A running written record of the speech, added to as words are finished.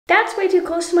That's way too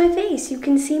close to my face. You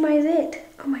can see my zit.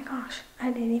 Oh my gosh,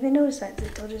 I didn't even notice that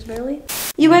zit till just barely.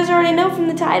 You guys already know from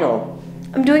the title.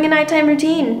 I'm doing a nighttime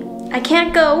routine. I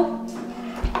can't go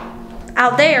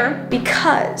out there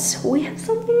because we have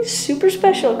something super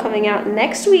special coming out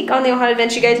next week on the Ohana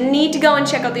Adventure. You guys need to go and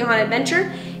check out the Ohana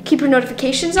Adventure. Keep your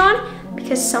notifications on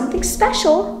because something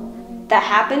special that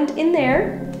happened in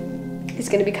there is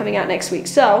gonna be coming out next week.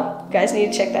 So you guys need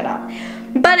to check that out.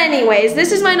 But anyways,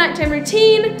 this is my nighttime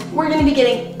routine. We're gonna be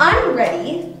getting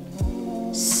unready.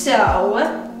 So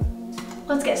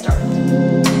let's get started.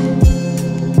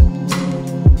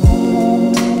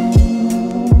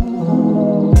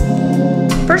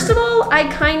 First of all, I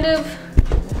kind of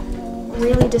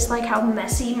really dislike how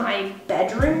messy my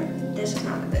bedroom, this is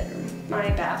not my bedroom, my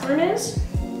bathroom is.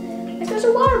 Like there's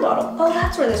a water bottle. Oh,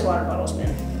 that's where this water bottle's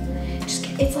been.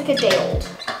 It's like a day old,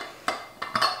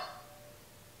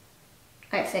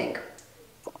 I think.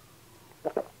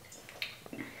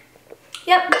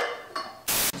 Yep.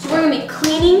 So we're gonna be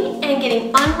cleaning and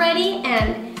getting unready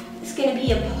and it's gonna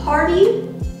be a party.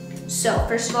 So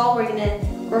first of all, we're gonna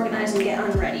organize and get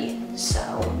unready. So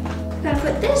I'm gonna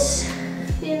put this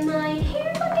in my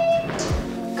hair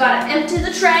bucket. Gotta empty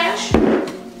the trash.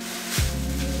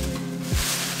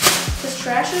 This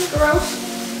trash is gross.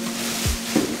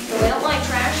 We don't like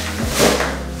trash.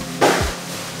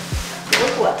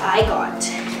 Look what I got.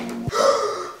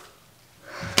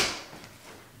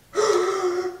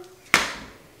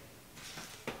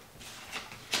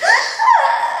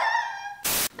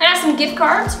 I got some gift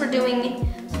cards for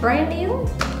doing brand deal.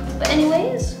 But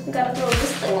anyways, we gotta throw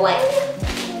this thing away.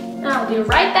 And I'll be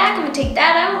right back. I'm gonna take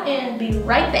that out and be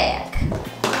right back.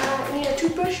 I need a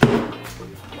toothbrush.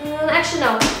 Actually,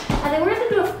 no. I think we're gonna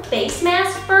do a face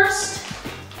mask first.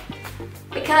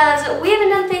 Because we haven't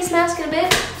done face mask in a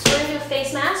bit, so we're gonna do a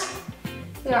face mask.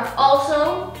 We are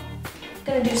also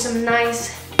gonna do some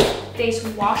nice face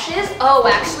washes. Oh,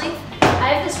 actually, I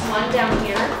have this one down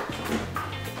here.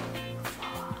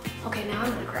 Okay, now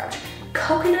I'm gonna crouch.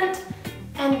 Coconut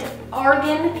and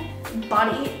argan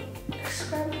body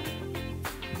scrub.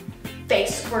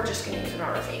 Face, we're just gonna use it on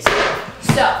our face.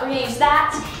 So we're gonna use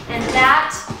that, and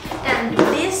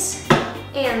this,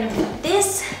 and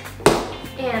this,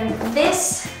 and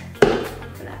this,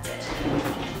 and that's it.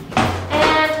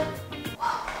 And,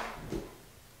 whoa.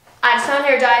 I just found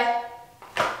hair dye.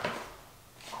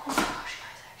 Oh my gosh,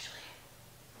 guys, actually.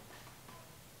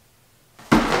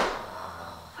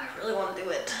 Oh, I really want to do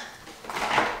it.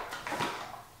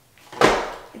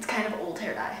 It's kind of old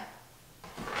hair dye.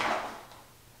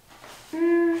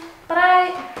 But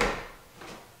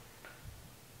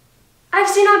I've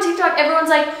seen on TikTok, everyone's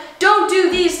like, don't do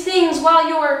these things while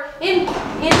you're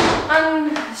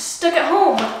I'm stuck at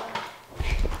home.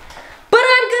 But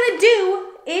I'm gonna do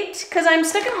it because I'm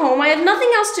stuck at home. I have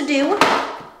nothing else to do.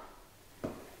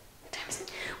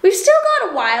 We've still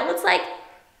got a while. It's like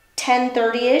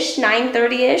 10:30-ish,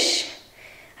 9:30-ish.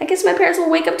 I guess my parents will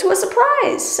wake up to a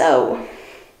surprise. So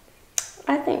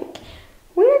I think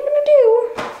we're gonna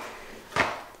do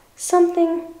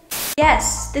something.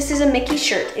 Yes, this is a Mickey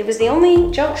shirt. It was the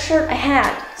only junk shirt I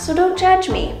had, so don't judge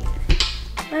me.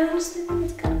 I honestly think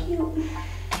it's kind of cute.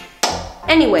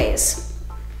 Anyways,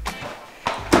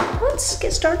 let's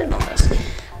get started on this.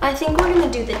 I think we're gonna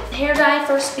do the hair dye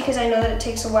first because I know that it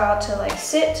takes a while to like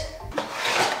sit.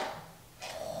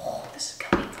 Oh, this is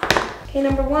gonna be fun. Okay,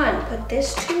 number one, put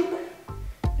this tube,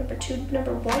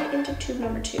 number one into tube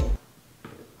number 2.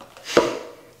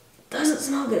 Doesn't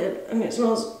smell good. I mean, it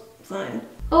smells fine.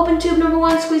 Open tube number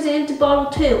 1, squeeze it into bottle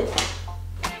 2.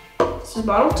 This is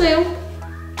bottle 2.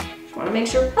 Just want to make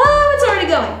sure. Oh, it's already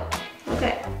going.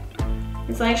 Okay.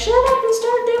 It's like, shut up and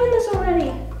start doing this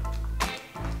already.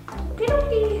 Okay,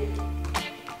 okay.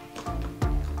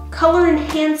 Color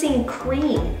enhancing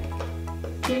cream.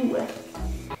 Ooh.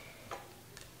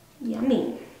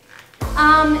 Yummy.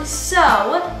 So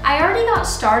I already got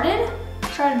started.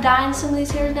 Started dyeing some of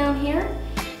these hairs down here.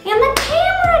 And the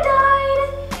camera died.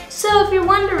 So if you're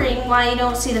wondering why you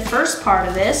don't see the first part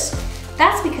of this,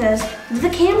 that's because the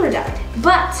camera died.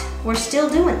 But we're still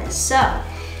doing this, so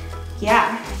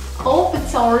yeah. Hope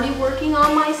it's already working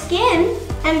on my skin.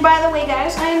 And by the way,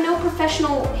 guys, I am no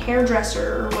professional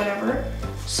hairdresser or whatever.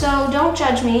 So don't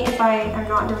judge me if I am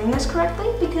not doing this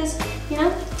correctly because, you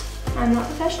know, I'm not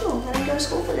professional. I didn't go to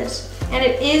school for this. And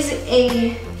it is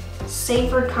a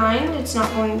safer kind. It's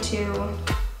not going to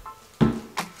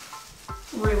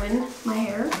ruin my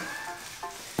hair.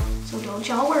 So don't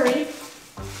y'all worry.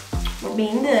 We're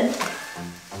being good.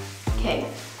 Okay,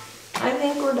 I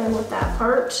think we're done with that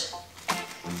part.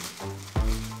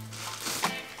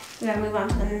 We gotta move on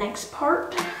to the next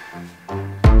part.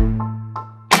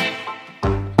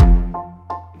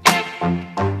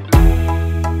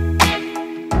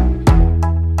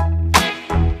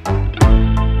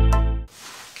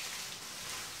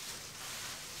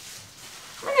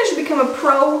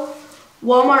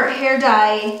 Walmart hair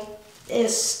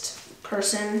dye-ist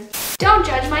person. Don't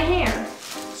judge my hair.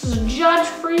 This is a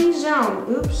judge-free zone.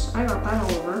 Oops, I got that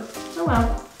all over. Oh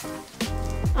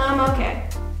well. Okay.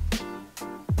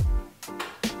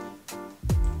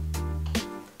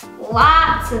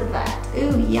 Lots of that.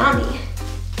 Ooh, yummy.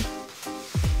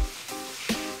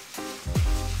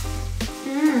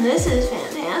 This is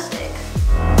fantastic.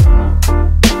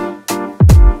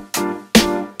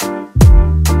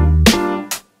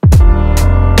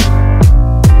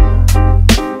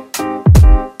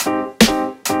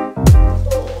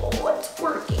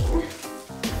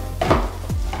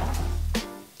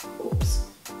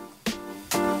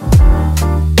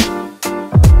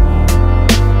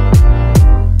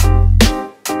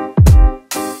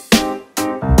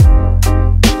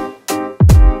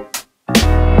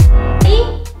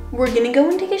 We're gonna go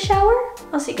and take a shower.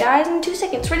 I'll see you guys in 2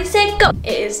 seconds. Ready, set, go.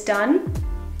 It is done.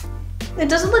 It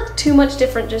doesn't look too much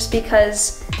different just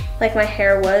because like my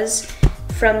hair was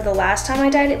from the last time I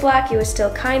dyed it black. It was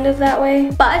still kind of that way,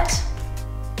 but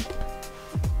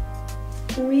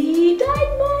we dyed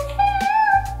my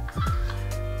hair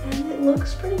and it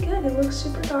looks pretty good. It looks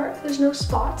super dark. There's no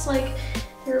spots like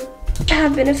there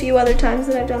have been a few other times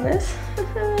that I've done this.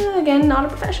 Again, not a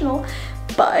professional,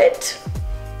 but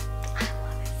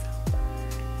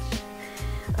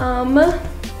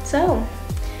so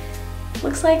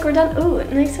looks like we're done. Ooh, it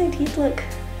makes my teeth look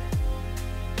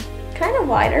kind of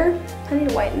wider. I need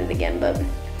to whiten it again, but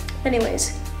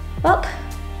anyways, well,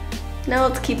 now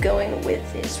let's keep going with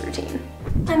this routine.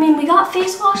 I mean, we got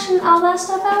face wash and all that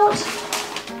stuff out.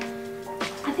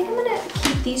 I think I'm gonna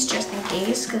keep these just in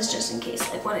case, because just in case,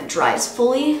 like when it dries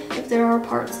fully, if there are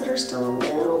parts that are still a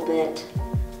little bit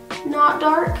not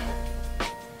dark,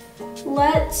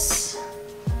 let's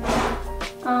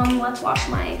wash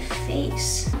my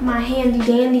face. My handy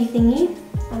dandy thingy.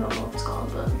 I don't know what it's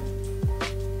called, but.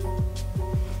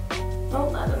 Oh,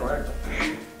 that didn't work.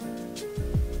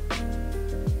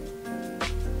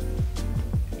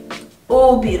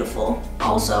 Oh, beautiful.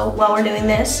 Also, while we're doing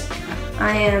this,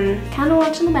 I am kind of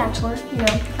watching The Bachelor. You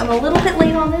know, I'm a little bit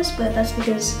late on this, but that's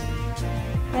because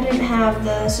I didn't have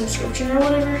the subscription or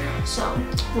whatever. So,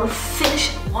 we're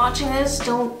finished watching this.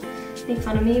 Don't make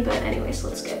fun of me, but anyways,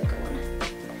 let's get going.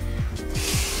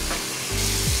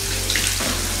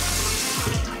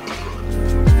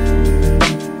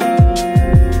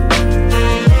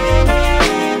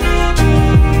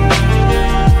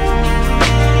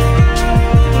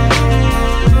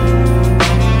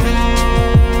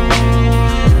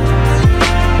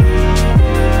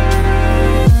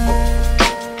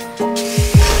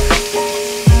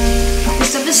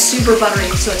 Super buttery,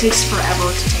 so it takes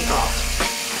forever to take off.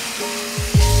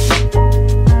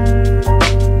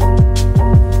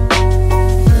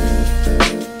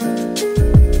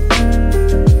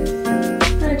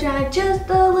 Gonna dry just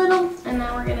a little, and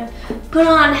now we're gonna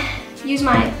use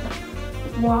my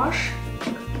wash.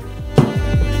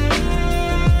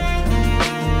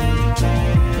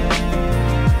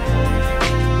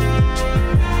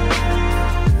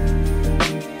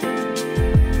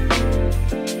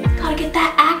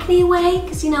 Way,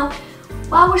 because you know,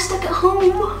 while we're stuck at home,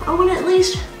 I want to at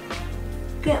least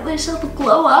get myself a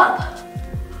glow up.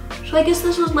 So I guess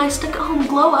this was my stuck at home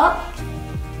glow up.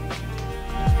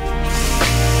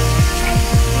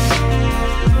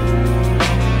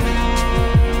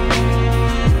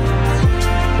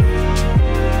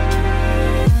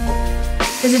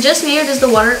 Is it just me, or does the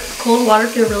cold water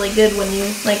feel really good when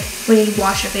you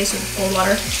wash your face with cold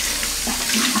water?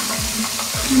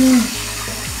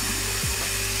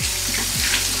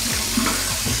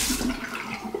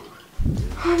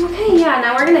 Okay, yeah,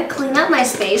 now we're gonna clean up my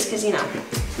space because, you know,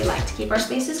 we like to keep our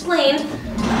spaces clean.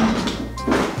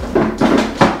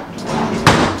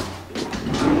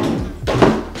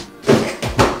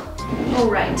 All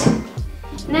right,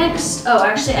 next, oh,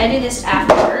 actually, I do this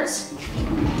afterwards.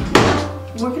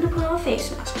 We're gonna put on a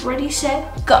face mask. Ready,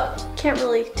 set, go. Can't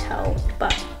really tell,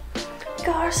 but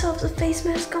got ourselves a face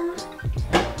mask on.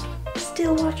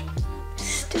 Still watching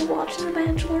The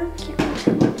Bachelor. Can't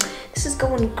really tell. This is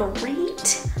going great.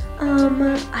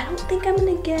 I don't think I'm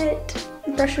gonna get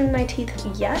brushing my teeth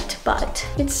yet, but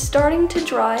it's starting to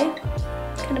dry.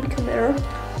 It's gonna become better.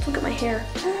 Look at my hair.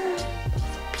 It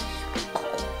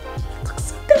looks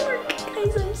so dark,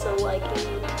 guys. I'm so liking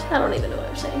it. I don't even know what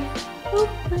I'm saying. Oh,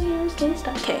 my hair is getting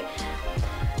stuck. Okay,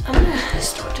 I'm gonna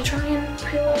start to try and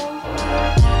peel it off.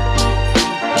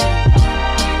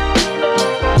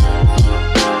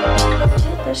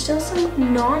 There's still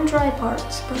some non-dry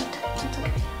parts, but it's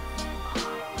okay.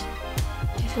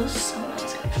 It feels so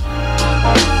nice, actually.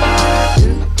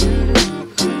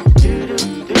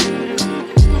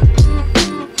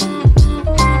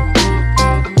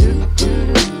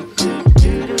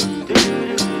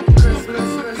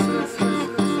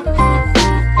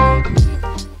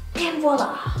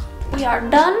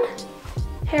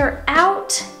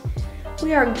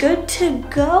 we are good to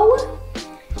go.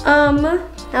 Now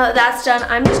that that's done,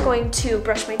 I'm just going to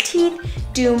brush my teeth,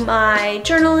 do my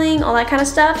journaling, all that kind of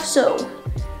stuff. So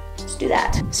let's do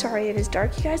that. Sorry it is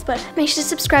dark, you guys, but make sure to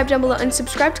subscribe down below and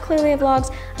subscribe to Klailea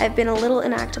Vlogs. I've been a little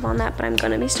inactive on that, but I'm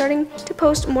gonna be starting to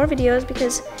post more videos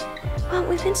because, well,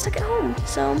 we've been stuck at home.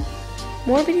 So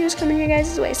more videos coming your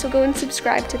guys' way, so go and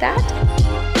subscribe to that.